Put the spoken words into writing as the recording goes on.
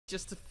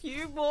Just a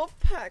few more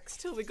packs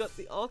till we got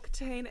the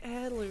Octane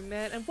Heirloom,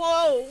 man. And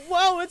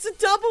whoa, it's a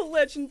double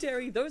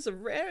legendary. Those are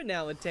rare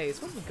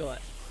nowadays. What have we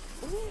got?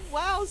 Ooh,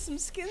 wow, some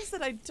skins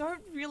that I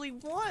don't really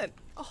want.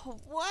 Oh,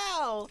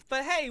 wow.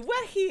 But hey,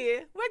 we're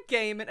here, we're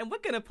gaming, and we're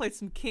gonna play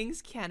some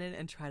King's Cannon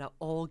and try to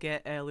all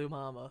get heirloom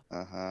armor.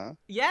 Uh-huh.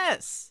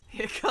 Yes,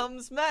 here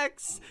comes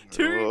Max.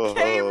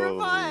 2K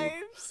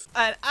revives.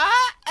 And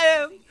I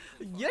am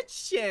your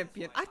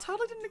champion. I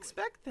totally didn't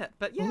expect that,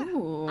 but yeah,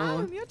 Ooh. I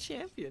am your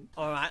champion.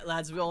 All right,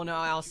 lads, we all know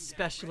our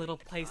special little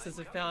places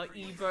with our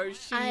EVO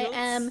shields. I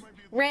am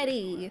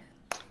ready.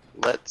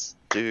 Let's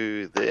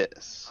do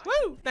this.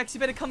 Woo! Max, you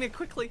better come here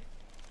quickly.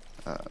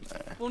 Oh, no.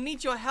 We'll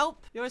need your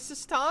help, your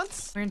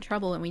assistance. We're in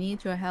trouble and we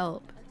need your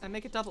help. And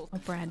make it double. Oh,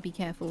 Brad, be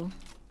careful.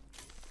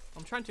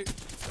 I'm trying to.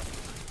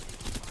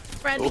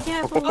 Brad, be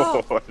careful.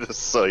 Oh. I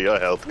just saw your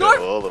health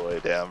go all the way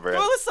down, bro.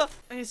 Melissa!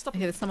 I need to stop.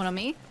 Okay, there's someone on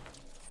me.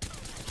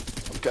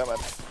 I'm coming.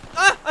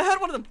 Ah! I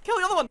heard one of them. Kill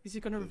the other one. Is he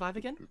gonna revive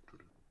again?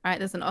 Alright,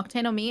 there's an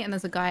Octane on me and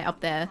there's a guy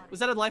up there. Was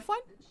that a lifeline?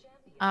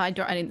 I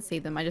didn't see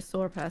them. I just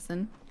saw a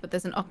person. But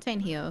there's an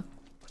Octane here.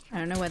 I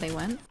don't know where they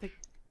went. They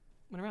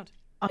went around.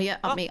 Oh yeah,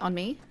 on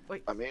me.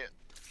 Wait. I'm here.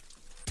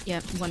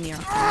 Yeah, one near.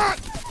 Ah!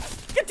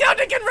 Get down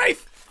again,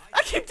 Rafe!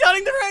 I keep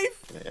downing the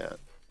Rafe! Yeah.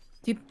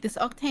 Dude, this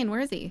Octane, where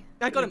is he?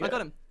 I got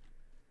him.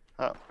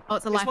 Oh. Oh,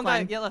 it's a There's one guy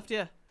lifeline. left,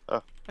 yeah.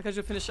 Oh. I gotta do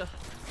a finisher.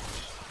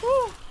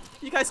 Woo!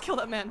 You guys kill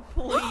that man,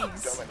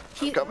 please.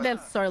 Coming. They're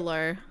so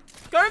low.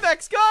 Go,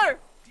 Max, go!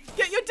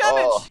 Get your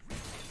damage! Oh.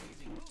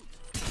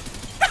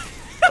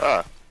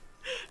 Ah.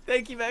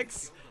 Thank you,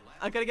 Max.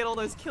 I gotta get all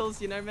those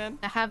kills, you know, man.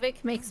 The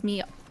Havoc makes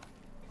me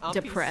Armpy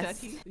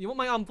depressed. setty. You want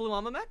my blue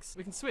armor, Max?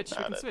 We can switch.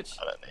 I don't need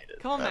it.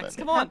 Come on, I Max.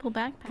 don't Come need on. purple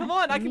backpack. Come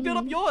on. I can build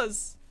up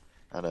yours.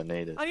 I don't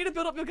need it. I need to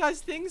build up your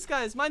guys' things,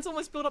 guys. Mine's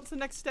almost built up to the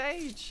next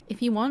stage.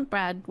 If you want,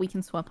 Brad, we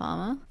can swap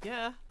armor.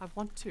 Yeah, I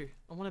want to.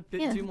 I want to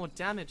Yeah. do more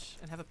damage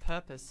and have a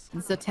purpose.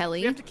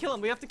 Zatelli. We have to kill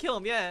him. We have to kill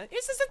him. Yeah.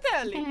 It's a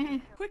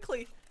Zatelli.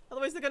 Quickly.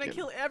 Otherwise, they're gonna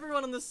kill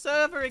everyone on the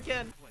server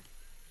again.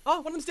 Oh,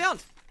 one of them's down.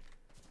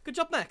 Good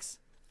job, Max.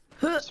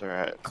 It's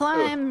alright.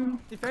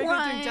 Climb. You're very good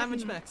at doing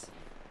damage, Max.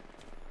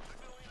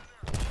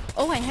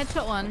 Oh, I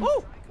headshot one.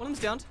 Oh, one of them's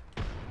downed.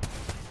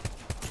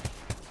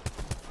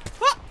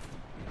 Ah!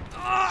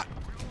 Ah!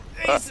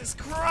 Jesus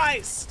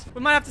Christ!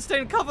 We might have to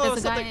stay in cover There's or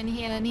a guy something.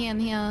 in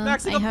here.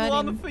 Max, I I got heard blue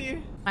armor him. for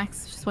you.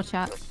 Max, just watch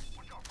out.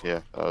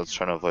 Yeah, I was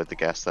trying to avoid the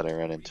gas that I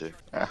ran into.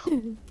 Ow.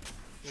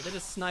 Yeah, they're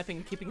just sniping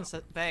and keeping us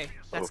at bay.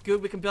 That's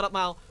good. We can build up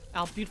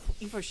our beautiful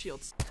EVO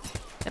shields.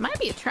 There might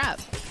be a trap.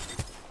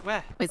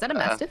 Where? Wait, is that a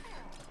Mastiff?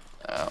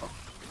 Ow.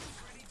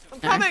 I'm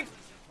coming!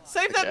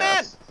 Save that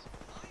man! Gas.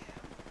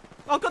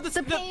 Oh god,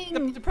 The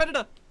ping. the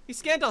predator! He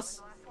scanned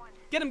us!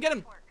 Get him, get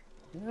him!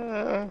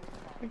 Yeah,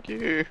 thank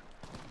you.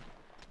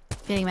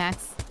 Getting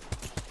Max.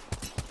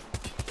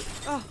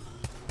 Oh.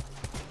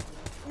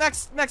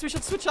 Max, we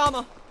should switch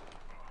armor.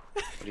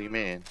 What do you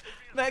mean?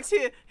 Max,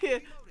 here.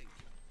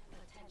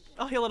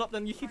 I'll heal it up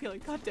then, you keep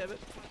healing. God damn it.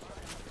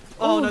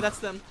 Oh Ooh. no, that's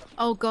them.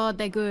 Oh god,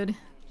 they're good.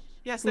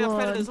 Yes, they are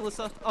Lord. predators,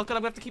 Alyssa. Oh god,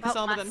 I'm gonna have to keep this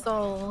armor my then.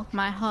 soul,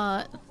 my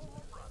heart.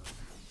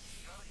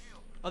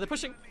 Oh, they're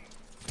pushing.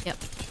 Yep.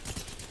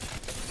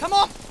 Come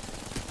on!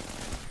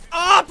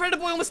 Ah, Predator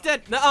Boy almost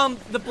dead.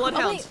 The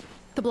Bloodhound. wait.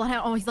 The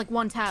Bloodhound. Oh, he's like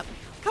one tap.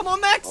 Come on,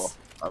 Max! Oh,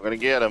 I'm gonna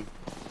get him.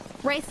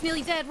 Wraith's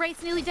nearly dead.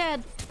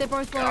 They're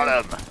both low.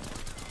 Got him.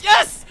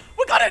 Yes!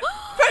 We got it!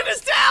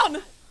 Predator's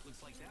down!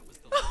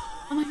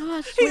 Oh my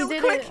gosh, Heal, we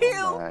did quick it. Oh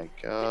heal! my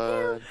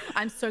god.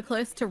 I'm so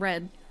close to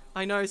red.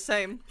 I know,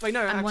 same. Wait,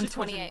 no, I'm actually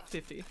 128.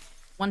 250.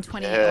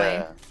 128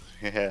 away.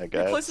 Yeah, You're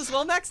guys. close as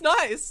well, Max?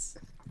 Nice!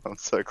 I'm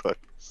so close.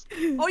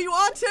 Oh, you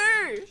are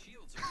too!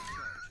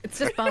 It's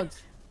just bugged.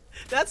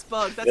 That's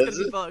bugged. That's Is gonna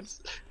be it?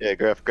 bugged. Yeah,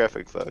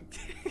 graphic bug.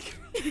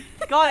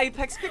 God,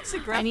 Apex, fix the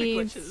graphic need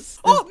glitches. those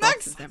Oh, Max!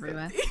 boxes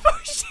everywhere.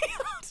 Evo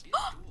shield!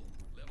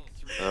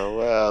 Oh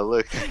wow,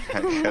 look.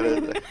 I got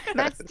it.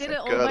 Max did it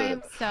all Got by it.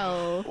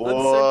 himself. I'm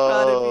so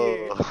proud of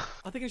you. Whoa.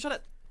 I think I shot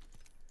it.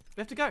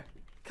 We have to go.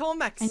 Come on,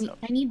 Max.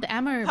 I need the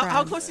ammo, How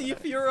Brad. close are you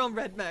for your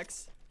red,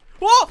 Max?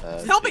 Whoa!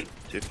 Help me!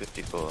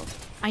 254.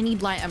 I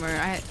need light ammo.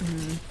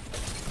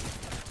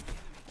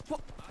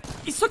 What?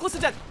 He's so close to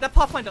dead. That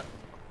Pathfinder.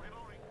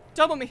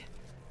 Double me.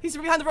 He's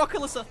behind the rock,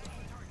 Alyssa.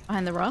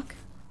 Behind the rock.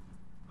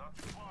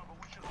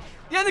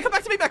 Yeah, then come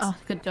back to me, Max. Oh,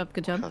 good job.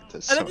 God, there's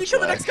And so then you much kill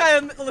the lag. next guy,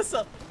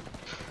 Alyssa.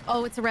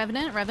 Oh, it's a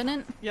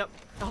Revenant. Yep.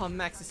 Oh,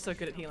 Max is so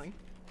good at healing.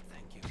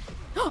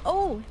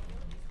 Oh!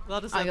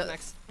 Well deserved, got-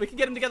 Max. We can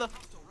get him together.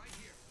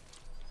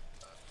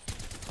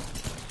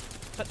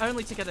 But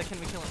only together can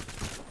we kill him.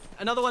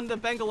 Another one to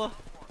Bangalore.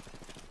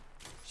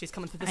 She's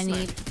coming to this I side.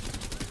 need...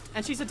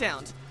 And she's a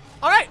downed.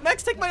 Alright,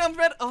 Max, take my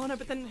red. Oh no,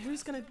 but then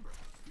who's gonna...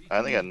 I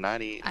only got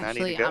 90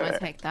 Actually, to I'm go. gonna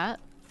take that.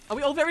 Are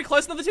we all very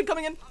close? Another team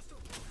coming in.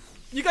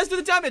 You guys do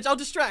the damage. I'll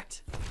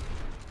distract.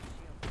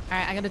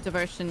 Alright, I got a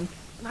diversion.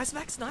 Nice,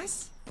 Max.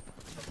 Nice.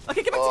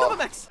 Okay, get back to cover,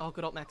 Max. Oh,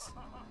 good ult, Max.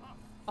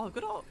 Oh,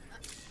 good ult.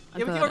 Yeah,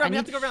 we can go around. We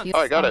have to go around. Oh,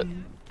 I got it.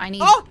 I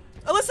need... Oh!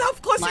 Alyssa, how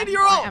close are you Light- to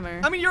your light ult?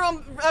 hammer. I mean, you're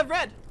on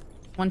red.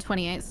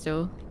 128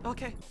 still.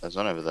 Okay. There's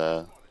one over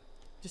there.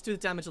 Just do the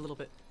damage a little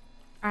bit.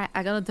 Alright,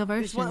 I got a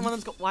There's devotion. one of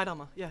them's got white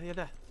armor. Yeah,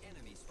 there.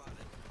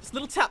 Just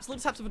little taps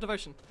of a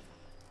devotion.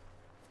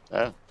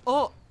 Oh.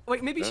 Oh,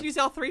 wait, maybe you should Yeah. use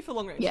R3 for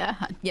long range. Yeah.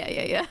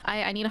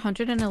 I need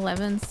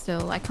 111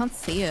 still. I can't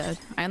see it.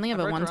 I only have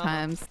it broke one her armor.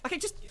 times. Okay,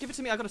 just give it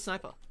to me. I got a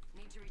sniper.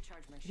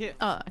 Here,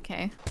 Oh,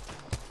 okay.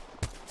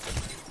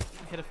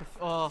 hit it for.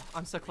 Oh,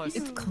 I'm so close.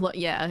 It's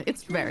yeah,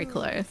 it's very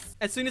close.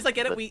 As soon as I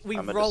get it, we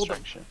I'm a roll them.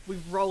 distraction. We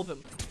roll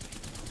them.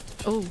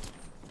 Oh,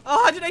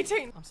 Oh,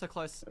 118. I'm so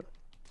close.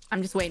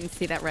 I'm just waiting to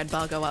see that red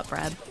bar go up,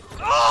 Brad.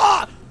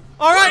 Oh!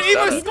 All right,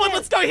 Well Evo done. squad,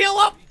 let's go heal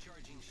up.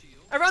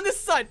 Around this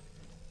side.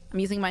 I'm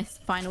using my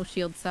final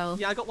shield cell.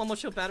 Yeah, I got one more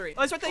shield battery.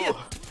 Oh, it's right there. Yeah.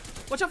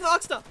 Watch out for the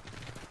Oxstar.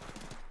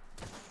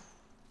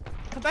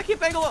 Come back here,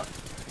 Bangalore.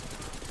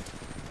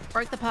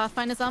 Broke the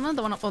Pathfinder's armor,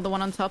 the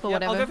one on top or Yeah,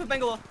 whatever. I'll go for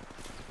Bangalore.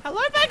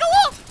 Hello,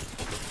 Bangalore.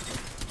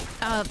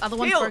 Other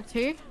one Heal. broke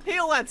too.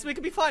 Heal, lads. We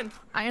could be fine.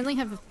 I only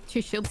have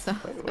 2 shield cell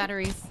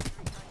batteries.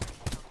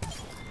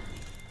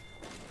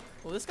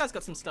 Well, this guy's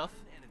got some stuff.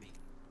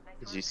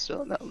 Is he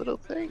still in that little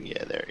thing?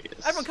 Yeah, there he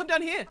is. Everyone, come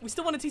down here. We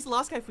still want to tease the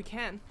last guy if we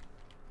can.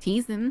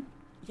 Tease him.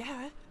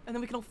 Yeah, and then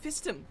we can all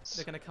fist him.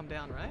 They're gonna come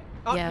down, right?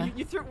 Oh, Yeah.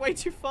 you threw it way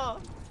too far.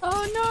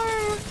 Oh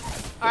no!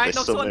 But Alright, they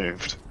Nox still one.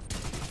 moved.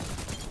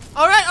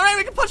 Alright,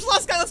 we can punch the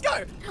last guy. Let's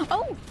go.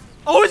 Oh!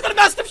 Oh, he's got a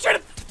mastiff. Shoot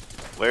him.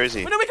 Where is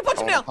he? Oh, no, we can punch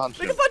him I now. wanna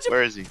We can punch him.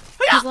 Where is he?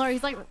 He's low,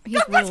 he's Go,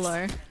 real Max!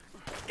 low.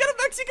 Get him,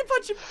 Max. You can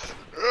punch him.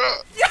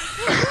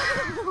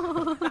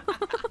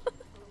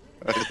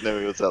 I didn't know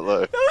he was that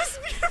low. That was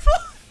beautiful.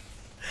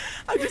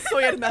 I just saw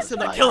you had a massive.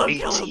 Like, kill him,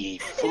 kill him. Mighty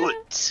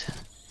foot.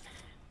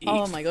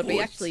 Oh my god, we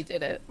Foot. actually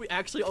did it. We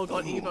actually all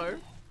got Evo.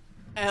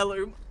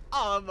 Heirloom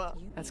armor.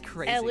 That's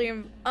crazy.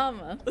 Heirloom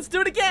armor. Let's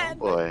do it again.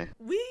 Oh boy.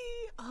 We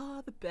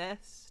are the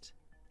best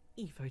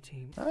Evo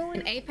team.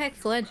 An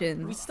Apex We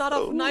Legend. start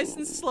off nice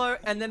and slow,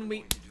 and then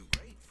we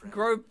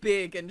grow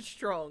big and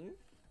strong.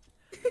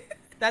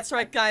 That's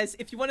right, guys.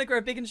 If you want to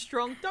grow big and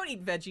strong, don't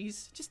eat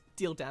veggies. Just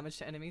deal damage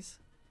to enemies.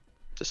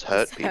 Just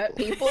hurt people. Hurt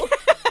people.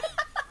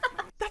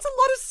 That's a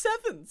lot of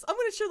sevens. I'm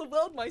going to show the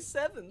world my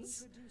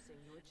sevens.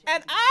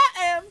 And I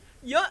am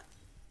your...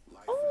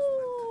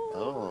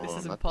 Oh, This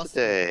is not impossible.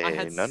 today. I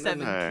had No, 7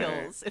 no.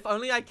 kills. If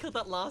only I killed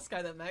that last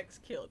guy that Max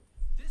killed.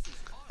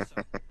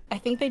 I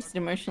think they just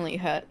emotionally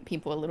hurt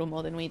people a little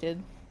more than we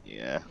did.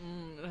 Yeah,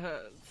 It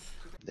hurts.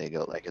 they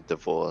got like a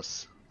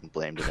divorce and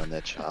blamed it on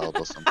their child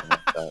or something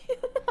like that.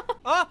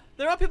 Ah,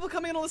 there are people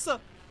coming in, Alyssa.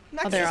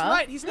 Max is there are?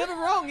 right. He's never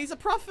wrong. He's a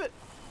prophet.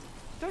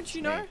 Don't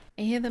you know?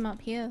 I hear them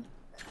up here.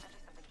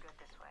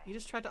 He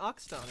just tried to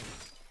Oxstar him.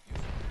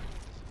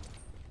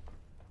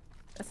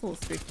 That's a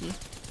little spooky.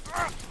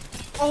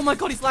 Oh my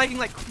god, he's lagging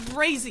like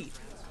crazy.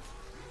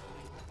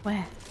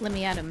 Where? Let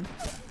me at him.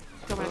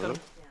 Go away, I got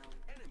him.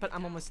 But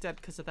I'm almost dead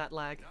because of that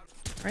lag.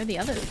 Where are the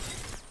others?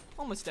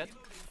 Almost dead.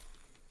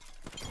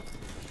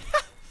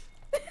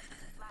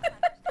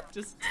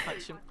 Just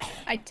touch him.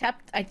 I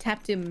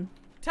tapped him.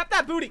 Tap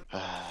that booty.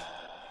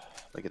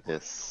 Look at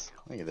this.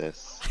 Look at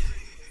this.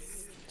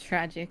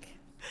 Tragic.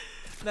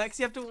 Max,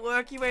 you have to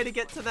work your way to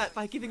get to that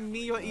by giving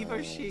me your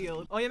Evo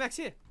shield. Oh yeah, Max,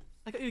 here.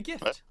 I got you a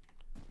gift.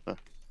 What?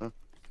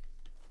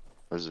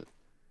 What is it?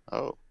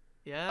 Oh,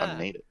 Yeah. I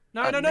need it.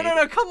 No, I no, no, need no,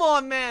 no, come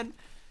on, man.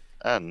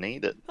 I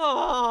need it.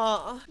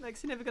 Oh,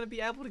 Max, you're never gonna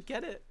be able to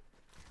get it.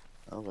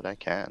 Oh, but I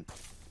can.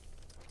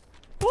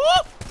 Woo!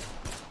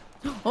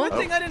 Oh, Good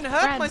thing I didn't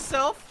hurt Brad.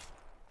 myself.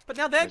 But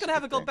now they're That's gonna a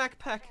have a good gold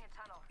backpack.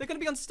 They're gonna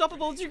be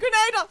unstoppable. It's your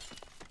grenader!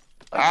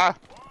 Ah!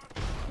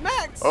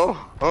 Max!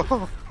 Oh!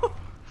 Oh!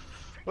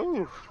 Oh!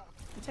 You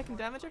taking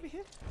damage over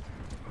here?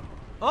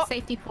 Oh!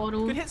 Safety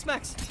portal. Good hits,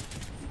 Max.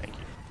 Thank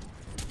you.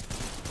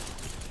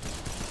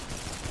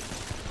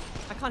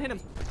 I can't hit him.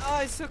 Oh,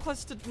 he's so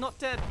close to not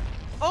dead.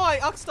 Oh, I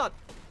Oxstarred.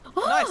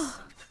 Nice.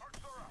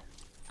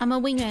 I'm a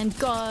wingman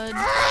god.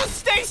 Ah,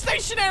 stay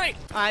stationary!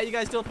 Alright, you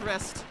guys deal with the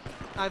rest.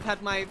 I've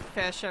had my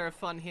fair share of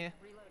fun here.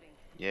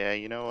 Yeah,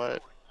 you know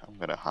what? I'm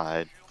gonna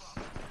hide.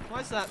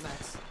 Why's that,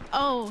 Max?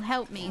 Oh,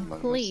 help me, I'm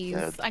almost please.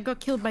 dead. I got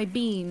killed by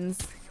beans.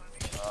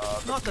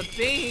 Not the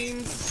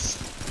beans.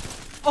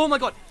 Oh my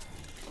god.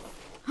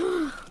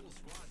 That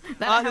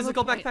There's a hammer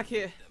gold point- backpack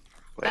here.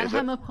 Where That is it?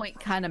 hammer point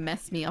kind of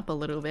messed me up a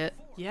little bit.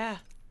 Yeah,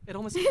 it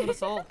almost killed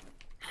us all.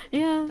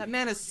 Yeah. That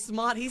man is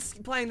smart. He's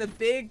playing the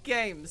big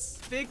games.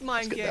 Big Let's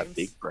mind get games. that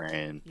big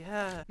brain.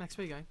 Yeah. Max,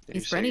 where are you going? Did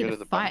He's you say ready go to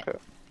the fight. bunker?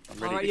 I'm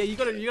ready Alright, to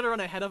yeah, you gotta run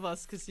ahead of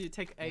us because you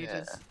take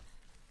ages. Yeah.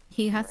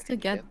 He has to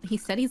get. He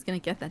said he's gonna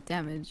get that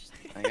damage.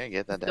 I gotta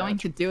get that He's going down.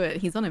 to do it.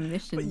 He's on a But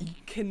mission. you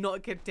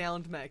cannot get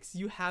downed, Max.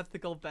 You have the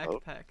gold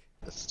backpack.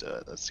 Let's do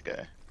it. Let's go.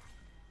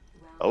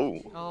 Oh,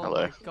 Oh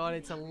hello. my god,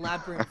 it's a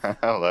labyrinth.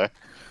 Hello.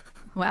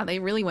 Wow, they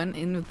really went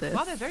in with this.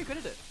 Wow, they're very good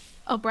at it.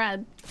 Oh,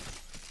 Brad.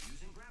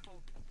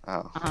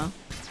 Oh. Uh-huh.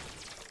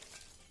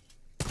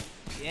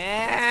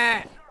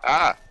 Yeah!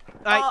 Ah!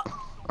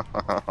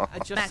 I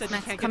just Max, said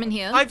Max, you can't come get... in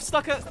here. I've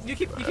stuck her. You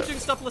keep doing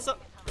stuff, Alyssa.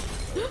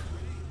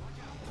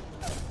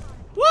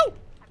 Woo!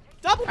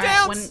 Double All right,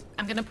 downs! when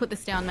I'm gonna put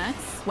this down, Max.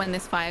 When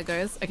this fire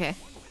goes. Okay.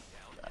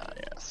 Ah,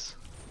 yes.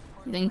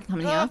 You think you can come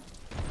in Ah.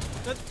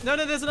 here? No,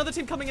 there's another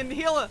team coming in.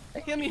 Healer.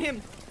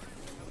 Him.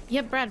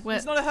 Yeah, Brad,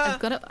 It's not a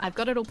her. I've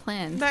got it all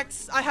planned.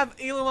 Max, I have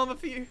Heirloom armor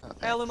for you.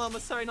 Heirloom armor,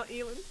 sorry, not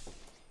Heirloom.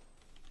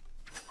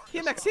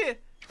 Here, Max, here.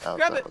 Oh,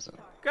 Grab that it. wasn't-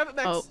 Grab it,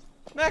 Max. Oh.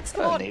 Max, I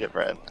come don't on. need it,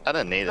 Brad. I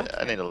don't need it.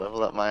 I need to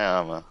level up my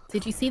armor.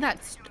 Did you see that?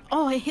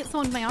 Oh, I hit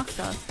someone with my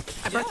Oscar.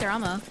 I broke their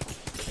armor.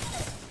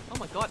 Oh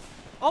my god.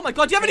 Oh my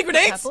god, do you have any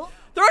grenades? Purple?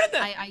 Throw it in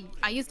there.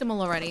 I used them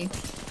all already.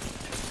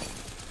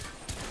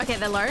 Okay,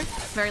 they're low.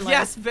 Very low.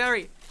 Yes,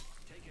 very.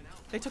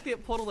 They took the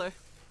portal though.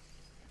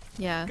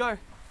 Yeah. Go.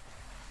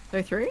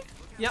 Go through?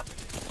 Yep.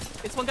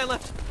 It's one guy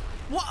left.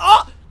 What?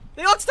 Oh!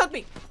 They all stuck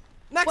me.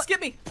 Max, What?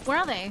 get me. Where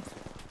are they?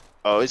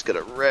 Oh, he's got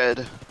a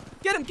red.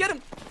 Get him.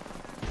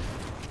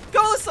 Go,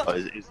 Alyssa. Oh,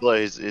 he's low.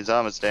 His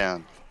armor's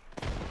down.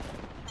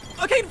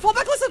 Okay, fall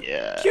back, listen.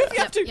 Yeah. Q if you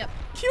have to. Yep.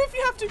 Q if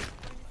you have to.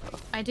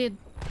 I did.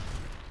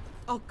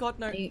 Oh god,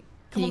 no. Can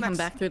Come you on, come Max.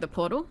 back through the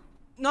portal?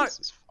 No. This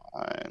is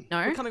fine.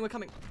 No? We're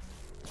coming.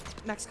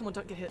 Max, come on,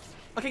 don't get hit.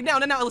 Okay, now,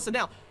 Alyssa,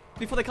 now.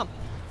 Before they come.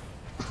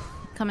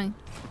 Coming.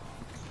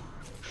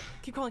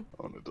 Keep calling.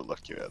 I wanted to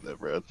luck you out there,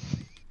 Brad.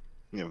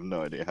 You have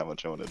no idea how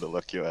much I wanted to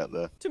luck you out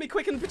there. To me,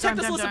 quick, and protect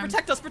us, Darn, Alyssa.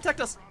 darn. Protect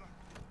us.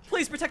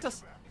 Please protect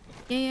us.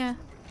 Yeah.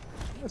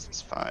 This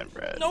is fine,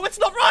 Brad. No, it's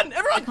not run. They're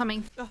Everyone.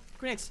 coming. Oh,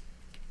 grenades.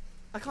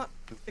 I can't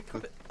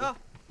equip it. Oh,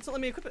 it's not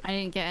letting me equip it. I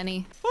didn't get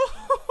any.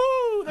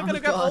 Woohoo! They're Oh gonna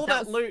grab God, all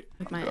that was loot.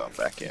 with my... Go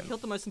back in.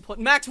 Killed the most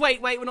important. Max,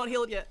 wait, we're not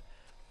healed yet.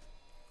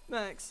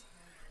 Max.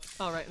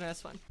 All right, no,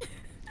 that's fine.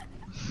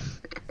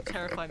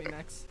 Terrify me,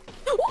 Max.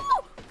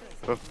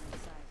 Oh,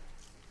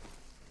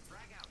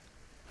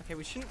 Okay,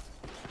 we shouldn't.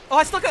 Oh,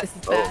 I stuck it. This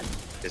is bad.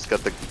 he's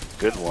got the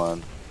good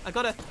one. I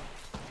got it.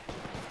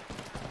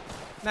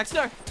 Max,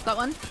 no. Got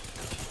one?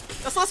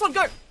 That's the last one.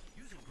 Go.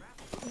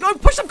 Go,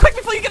 push them quick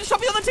before you get a shot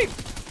from the other team.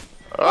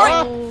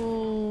 Oh!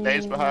 Oh.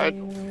 Nade's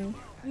behind.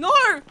 No.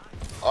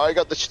 Oh, I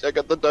got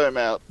the dome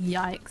out.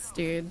 Yikes,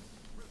 dude.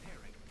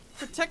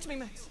 Protect me,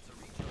 Max.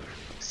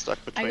 Stuck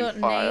I between got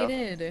fire.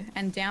 naded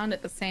and downed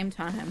at the same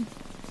time.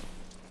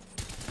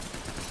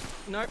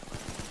 Nope.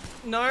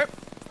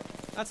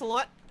 That's a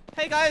lot.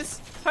 Hey guys,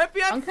 hope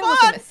you had Bunker was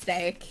a fun.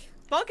 mistake.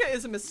 Bunker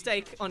is a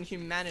mistake on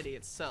humanity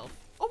itself.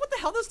 Oh, what the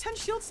hell? There's 10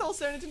 shield cells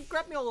there and it didn't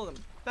grab me all of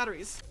them.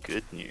 Batteries.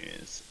 Good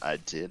news. I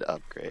did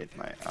upgrade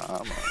my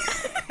armor.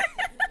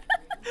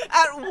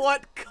 At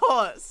what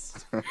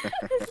cost?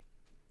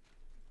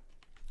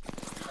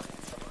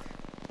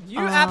 You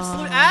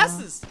absolute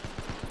asses!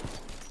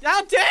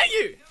 How dare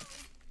you!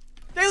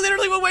 They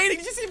literally were waiting.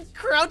 Did you see him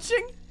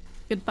crouching?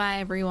 Goodbye,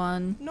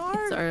 everyone. No.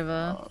 It's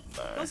over. Oh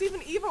no. There's even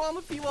EVO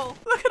armor for you all.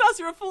 Look at us,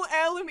 we're a full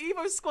Heirloom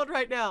EVO squad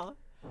right now.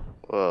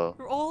 Whoa.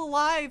 We're all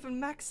alive and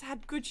Max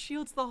had good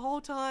shields the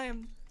whole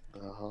time. The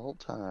whole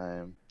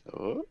time.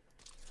 Oh.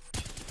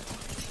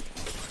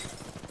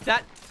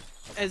 That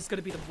is going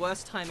to be the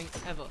worst timing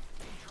ever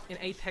in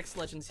Apex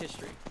Legends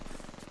history.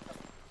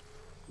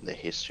 The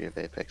history of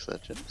Apex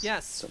Legends.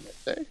 Yes. Some might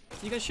say.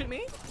 You gonna shoot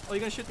me? Or you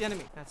gonna shoot the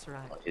enemy? That's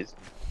right.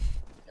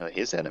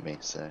 His enemy,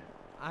 so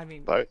I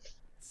mean, both.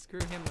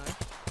 screw him though.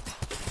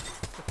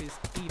 With his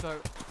EVO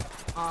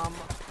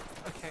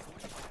okay.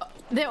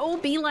 They're all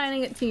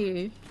beelining it to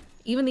you.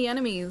 Even the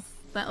enemies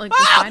that like were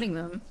Ah! fighting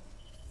them.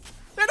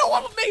 They don't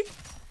want me!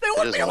 They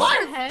want just me want- What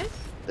alive! the heck?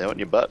 They want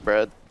your butt,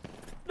 Brad.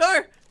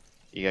 No!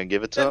 You gonna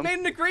give it to They've him? made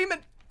an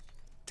agreement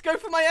to go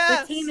for my They're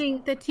ass!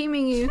 teaming. They're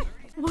teaming you.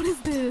 What is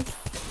this?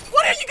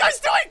 What are you guys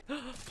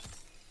doing?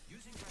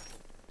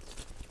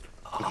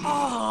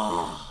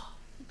 Oh,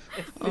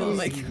 it feels Oh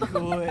my God.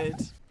 good.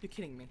 You're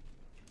kidding me.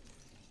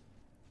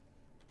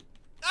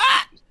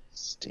 Ah!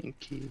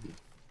 Stinky.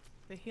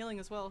 They're healing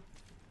as well.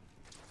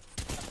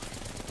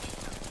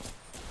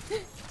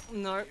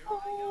 No.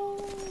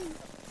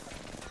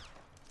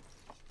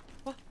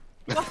 What?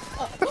 What?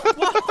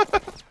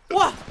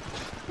 What?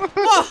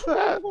 What?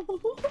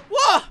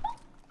 What?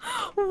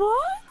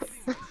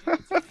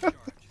 What?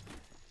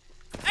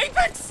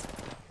 Apex!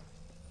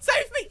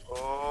 Save me!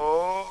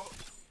 Oh.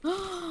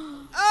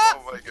 Ah!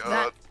 Oh my god.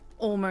 That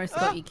almost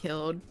got you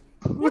killed.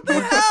 What the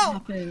hell?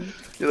 Happened.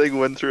 You like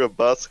went through a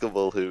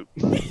basketball hoop.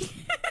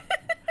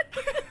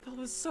 That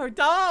was so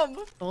dumb.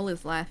 All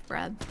is life,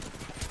 Brad.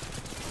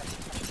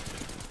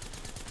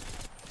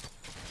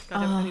 God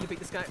damn it, I need to beat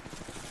this guy.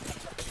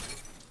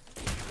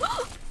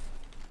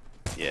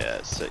 Yeah,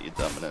 assert your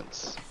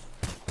dominance.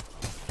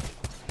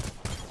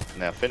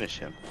 Now finish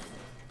him.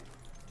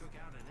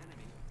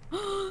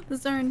 The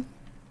zone.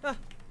 Ah,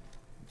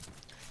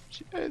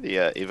 Do you know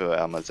the EVO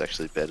armor is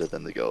actually better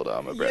than the gold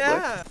armor, Bradley?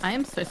 yeah. I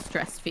am so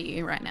stressed for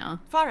you right now.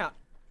 Far out.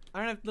 I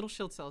don't have little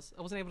shield cells.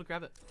 I wasn't able to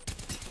grab it.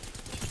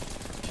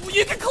 Well,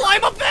 you can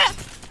climb up there!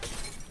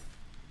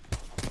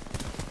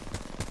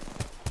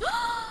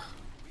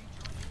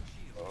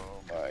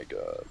 Oh my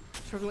god.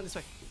 Trevor went this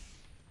way.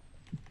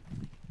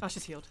 Oh,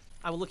 she's healed.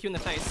 I will look you in the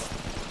face.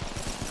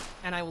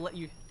 And I will let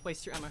you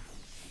waste your ammo.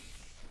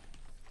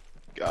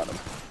 Got him.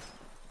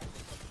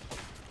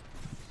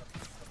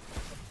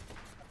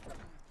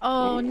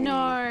 Oh Ooh,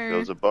 no. There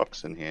was a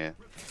box in here.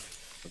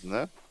 Wasn't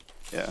there?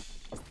 Yeah.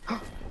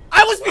 I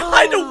I was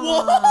behind a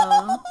wall!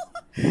 Oh.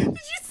 Did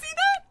you see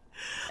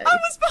that? I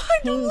was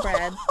behind a wall!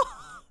 Zylbrad.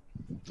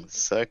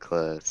 So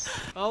close.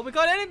 Oh, we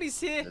got enemies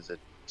here. There's a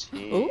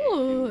team.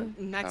 Ooh.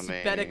 Max, you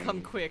better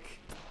come quick.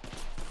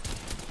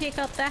 Pick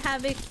up the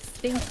havoc,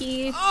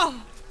 Stinky.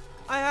 Oh!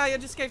 I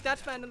just gave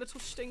that man a little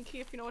stinky,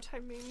 if you know what I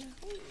mean.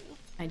 Ooh.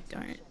 I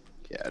don't.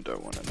 Yeah, I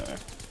don't want to know.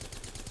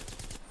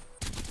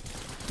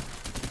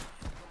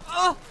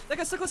 Oh! That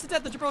guy's so close to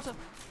death, the Gibraltar.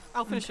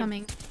 I'll finish him.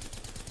 Coming.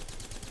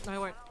 No, I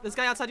won't. There's a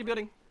guy outside your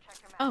building.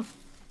 Oh.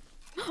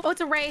 Oh,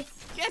 it's a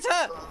wraith. Get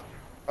her!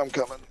 I'm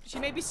coming. She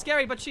may be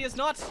scary, but she is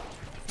not.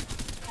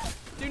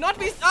 Do not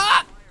be.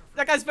 Ah!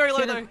 That guy's very low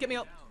Shoot though. him. Get me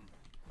up.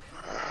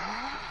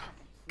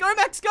 Go,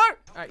 Max, go!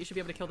 Alright, you should be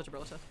able to kill the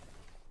Gibraltar.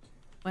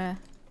 Where?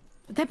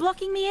 They're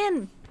blocking me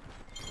in.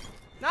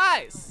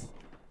 Nice!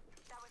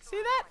 See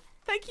that?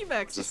 Thank you,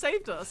 Max. You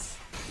saved us.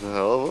 The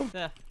hell of them?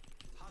 There.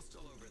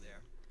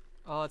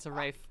 Oh, it's a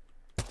Wraith.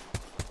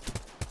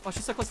 Oh,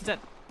 she's so close to dead.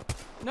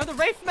 No, the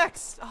Wraith,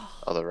 Max! Oh,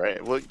 Oh, the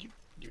right. Well, you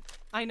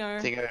I know.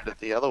 think I did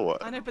the other one.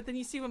 I know, but then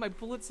you see where my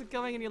bullets are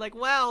going and you're like,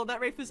 wow, that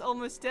Wraith is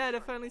almost dead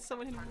if only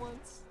someone hit him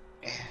once.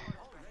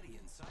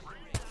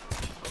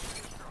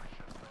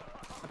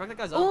 I broke that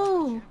guy's arm.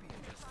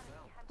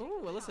 Oh.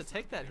 Ooh, Alyssa,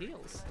 take that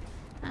heals.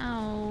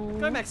 Ow.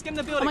 Go, Max, get in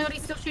the Oh building. my god,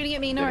 he's still shooting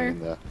at me. Getting No. in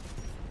there.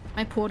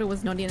 My portal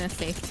was not in a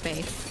safe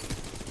space.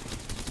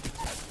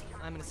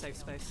 I'm in a safe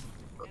space.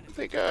 Where did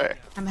they go?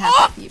 I'm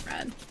happy for you,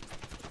 Brad.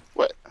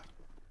 What?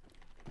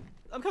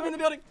 I'm coming in the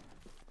building.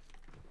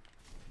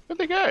 Where'd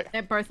they go?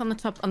 They're both on the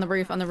top, on the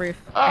roof,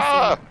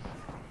 Ah!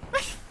 Oh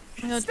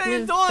my god, Stay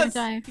Liv, indoors! don't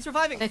die. He's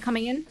reviving. They're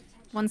coming in.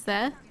 One's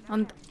there.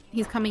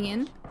 He's coming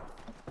in.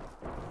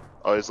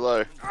 Oh, he's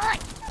low.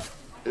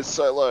 It's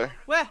so low.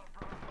 Where?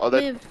 Oh,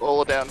 they're Liv.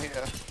 all down here.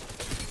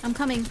 I'm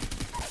coming.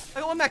 I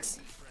got one, Max.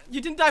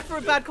 You didn't die for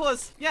a bad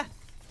cause. Yeah.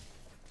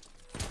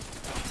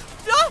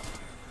 No!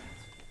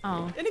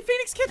 Oh. Any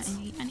Phoenix kits?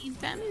 I need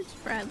damage,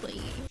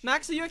 Bradley.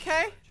 Max, are you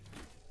okay?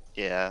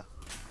 Yeah,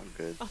 I'm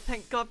good. Oh,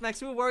 thank God,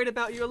 Max. We were worried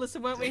about you,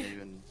 Alyssa, weren't we? Didn't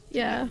even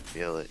Yeah.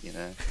 feel it, you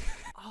know?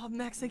 Oh,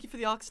 Max, thank you for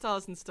the arc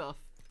stars and stuff.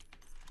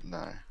 No,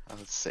 I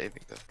was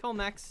saving them. Come on,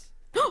 Max.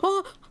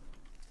 Oh!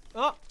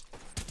 Oh!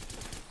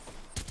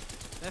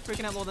 They're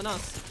freaking out more than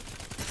us.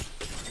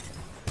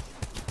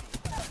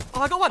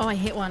 Oh, I got one! Oh, I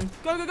hit one.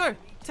 Go, go, go!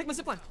 Take my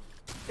zipline.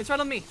 It's right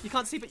on me. You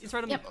can't see, but it's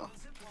right on Yep. me.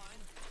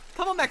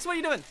 Come on, Max, what are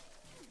you doing?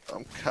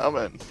 I'm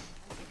coming.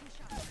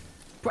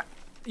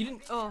 You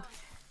didn't, oh,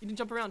 you didn't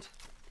jump around.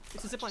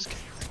 It's a zipline.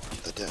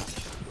 The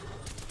death.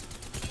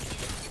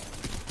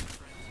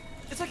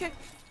 It's okay.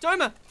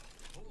 Doma!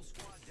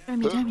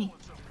 Jeremy.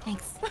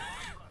 Thanks.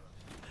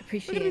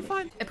 Appreciate We're gonna it. be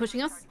fine. They're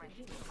pushing us?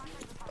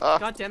 Ah,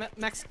 God damn it,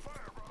 Max.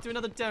 Do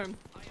another dome.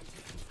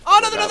 Oh,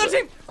 no, another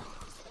team!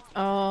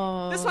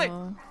 Oh. This way.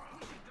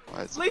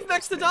 why is Leave it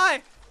Max to me?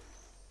 die!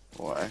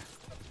 Why?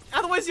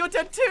 Otherwise you're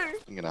dead too!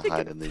 I'm gonna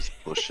hide in these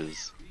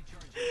bushes.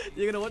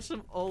 You're gonna watch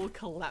them all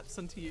collapse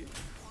onto you.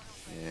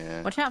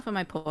 Yeah. Watch out for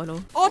my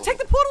portal. Oh, take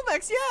the portal,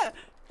 Max, yeah!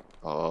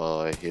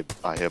 Oh,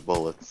 I hear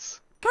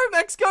bullets. Go,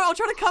 Max, go! I'll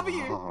try to cover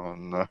you! Oh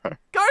no. Go,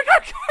 go,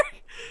 go!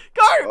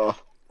 Go! Oh,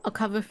 I'll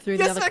cover through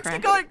the Yes, other Max, crack.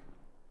 keep going!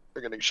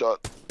 they're getting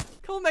shot.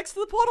 Come on, Max,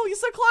 to the portal, you're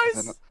so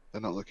close! They're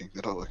not looking.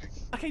 They're not looking.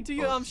 Okay, do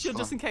your Oh, shield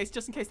just in case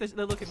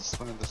they're looking. This is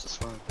fine. This is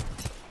fine.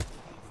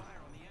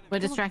 We're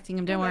distracting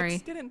him, don't Come on, worry.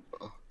 Max, get in.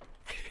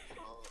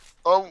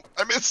 Oh,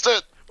 I missed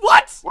it.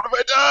 What? What have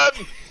I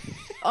done?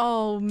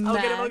 Oh, man. I'll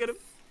get him, I'll get him.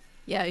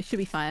 Yeah, it should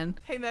be fine.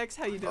 Hey, Max,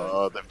 how you doing?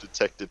 Oh, they've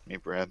detected me,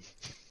 Brad.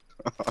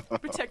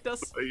 Protect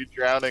us. Are you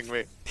drowning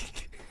me?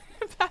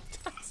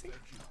 Baptizing.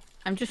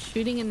 I'm just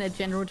shooting in their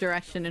general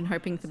direction and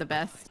hoping for the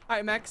best.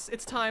 Alright, Max,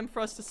 it's time for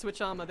us to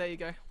switch armor. There you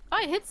go. Oh,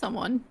 I hit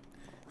someone.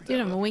 Dude,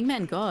 I'm a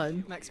wingman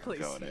god. Max, please.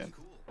 Going in.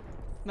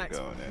 Max,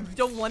 Going in. you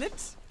don't want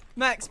it?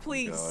 Max,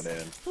 please. Going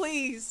in.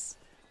 Please.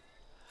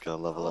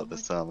 Gotta level up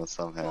this armor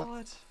somehow.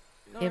 God.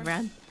 No. Here,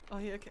 Brad. Oh,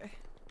 yeah, okay.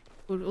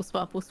 We'll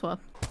swap, we'll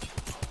swap.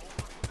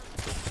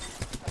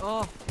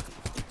 Oh.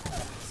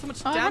 So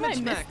much Oh, how did I damage,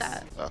 miss Max.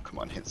 that? Oh, come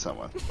on, hit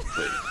someone,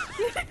 please.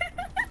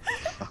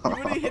 You would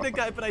have hit a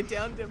guy, but I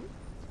downed him.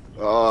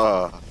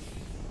 Oh,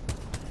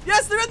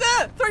 Yes, they're in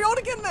there! Throw your ult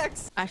again,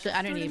 Max! Actually,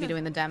 I don't need to be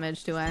doing the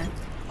damage, do I?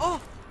 Oh,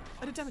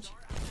 I did damage.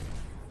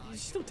 You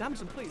still damage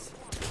them, please.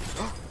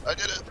 I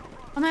did it.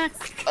 Oh, Max.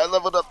 I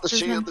leveled up the There's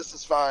shield. one. This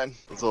is fine.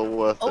 It's all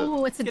worth it.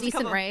 Oh, it's a Get the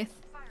decent cover. wraith.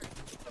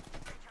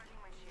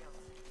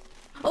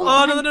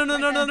 Oh, no, no, no, no,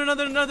 no, no, no, no,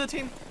 no, no, the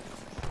team.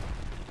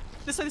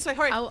 This way,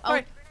 hurry, I'll-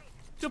 hurry.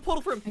 Do a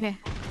portal for him. Okay.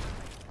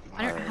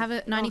 I don't Alright. have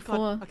it. Oh, 94.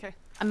 God. Okay.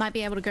 I might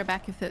be able to go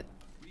back if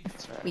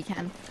we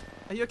can.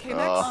 Are you okay,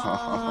 Max? Oh, Oh.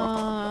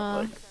 not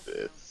like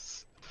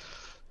this.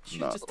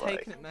 Should've Not just like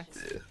taken it, Max.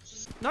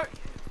 this. No,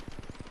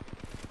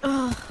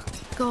 Oh,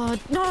 God.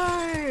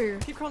 No!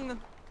 keep crawling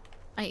them.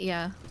 It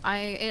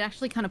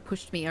actually kind of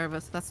pushed me over,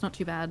 so that's not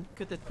too bad.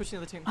 Good, they're pushing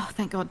the other team. Oh,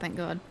 thank God, thank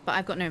God. But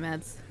I've got no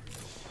meds.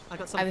 I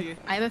got some for you.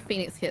 I have a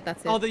Phoenix kit,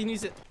 that's it. Oh, then you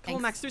use it. Come Thanks.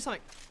 on, Max, do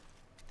something.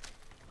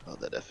 Oh,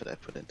 that effort I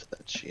put into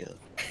that shield.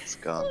 It's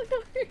gone. Oh,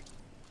 no.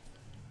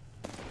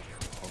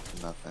 All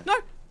for nothing. No!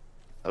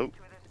 Oh,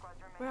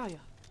 Where are you?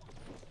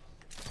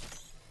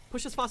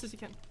 Push as fast as you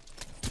can.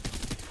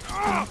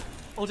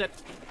 All dead.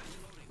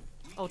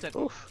 All dead.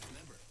 oof.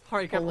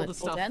 Hurry, grab all All the dead.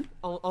 stuff. All dead?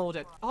 All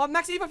dead. Oh,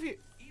 Max, Evo for you.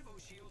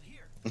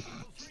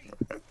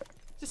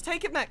 Just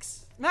take it,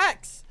 Max.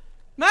 Max!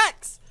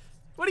 Max!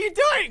 What are you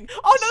doing?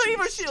 Oh,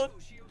 no, Evo shield!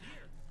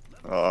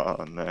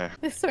 Oh no.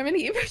 There's so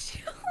many Evo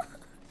shields.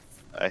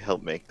 I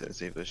helped make those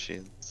EVO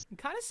shields. I'm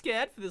kind of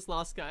scared for this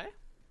last guy.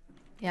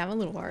 Yeah, I'm a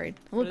little worried.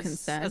 A But little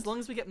concerned. as long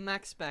as we get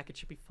Max back, it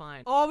should be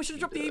fine. Oh, we should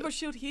have dropped the Good. Evo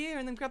shield here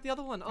and then grab the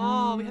other one.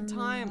 Oh, we had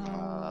time.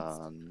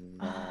 Oh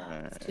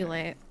no. It's too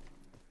late.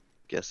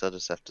 Guess I'll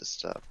just have to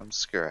start from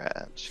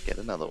scratch. Get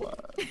another one.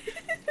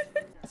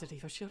 Is it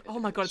Evo shield? Oh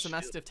my god, it's a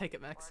Mastiff. Take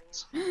it, Max.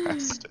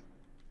 Master.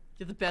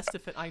 You're the best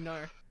at it, I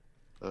know.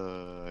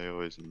 I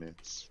always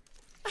miss.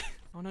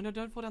 Oh no, no,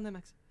 don't fall down there,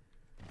 Max.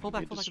 Fall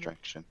back, Good fall back.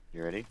 distraction.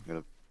 You ready? I'm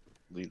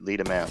gonna lead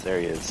him out. There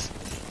he is.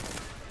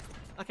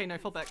 Okay, no,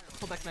 fall back,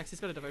 Max.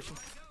 He's got a devotion.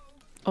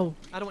 Oh,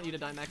 I don't want you to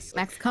die, Max.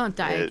 Max can't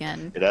die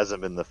again. It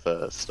hasn't been the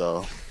first.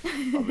 I'll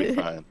be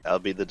fine. I'll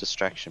be the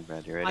distraction,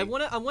 Brad. You ready? I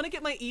wanna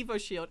get my Evo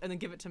shield and then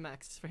give it to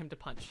Max for him to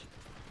punch.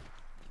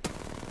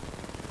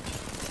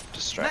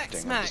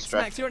 Distracting. Max,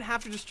 you don't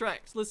have to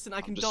distract. Listen,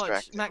 I can dodge.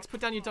 distracting. Max, put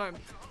down your dome.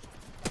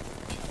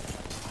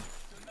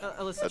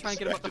 Alyssa, try and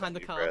get him up behind the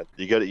car. Brad.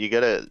 You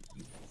gotta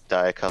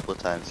die a couple of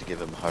times to give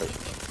him hope.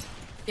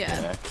 Yeah.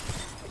 You know?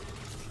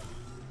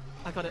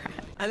 I got it.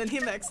 And then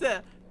here, Max,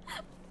 there.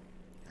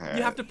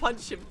 You have to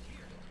punch him.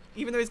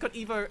 Even though he's got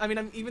Evo,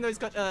 even though he's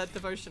got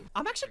devotion.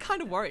 I'm actually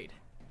kind of worried.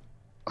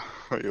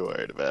 What are you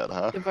worried about,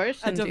 huh?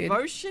 Devotion, A dude.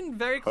 devotion,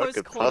 very close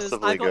could quarters.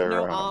 possibly I got go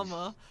no wrong?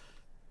 armor.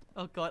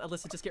 Oh god,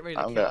 Alyssa, just get ready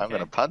to I'm kill. gonna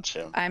okay? punch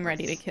him. I'm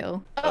ready to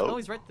kill. Oh,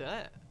 he's right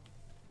there.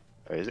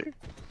 Oh, is he?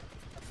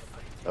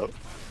 Oh.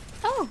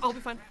 Oh, I'll be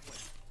fine.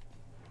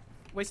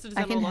 Wasted his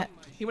I ammo a can lot.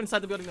 He went inside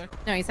the building though.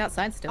 no, he's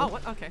outside still. Oh,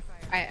 what? Okay.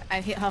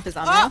 I hit half his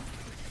armor. Ah!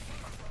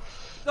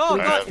 Oh We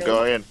god! I'm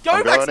going in. Go,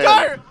 I'm Max, going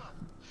go!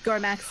 Go,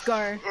 Max, go.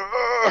 in.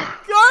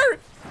 Go!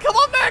 Come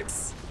on,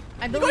 Max!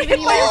 I You got believe hit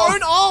in you. by your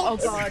own Oh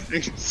ult! god.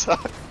 You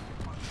suck.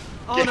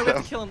 Oh Get no, we have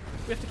him. to kill him.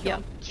 We have to kill Yep.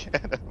 him.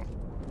 Get him.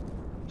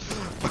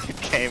 My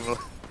game.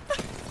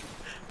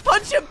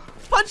 Punch him!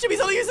 Punch him! He's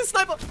only using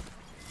sniper!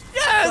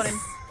 Yes! Got him.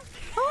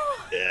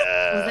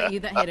 Yeah. Was that you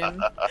that hit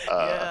him?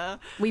 Yeah.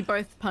 We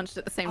both punched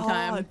at the same Oh,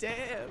 time.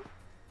 damn.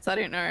 So I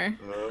don't know.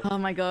 Oh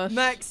my gosh.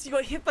 Max, you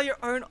got hit by your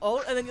own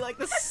ult and then you're like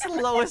the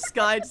slowest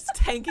guy just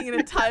tanking an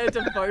entire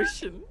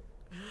devotion.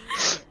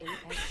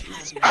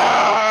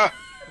 Ah!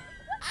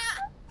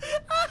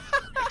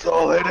 It's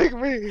all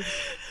hitting me.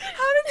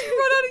 How did you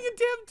run out of your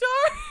damn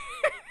door?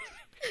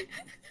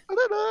 I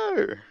don't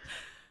know.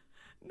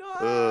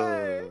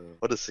 No.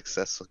 What a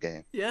successful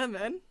game. Yeah,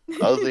 man.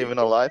 I was even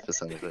alive for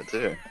some of it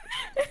too.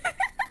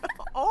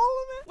 All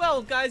of it?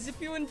 Well, guys, if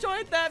you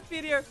enjoyed that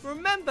video,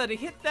 remember to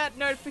hit that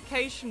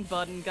notification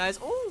button, guys.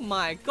 Oh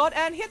my god,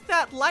 and hit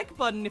that like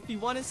button if you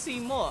want to see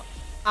more.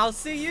 I'll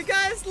see you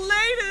guys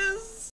later.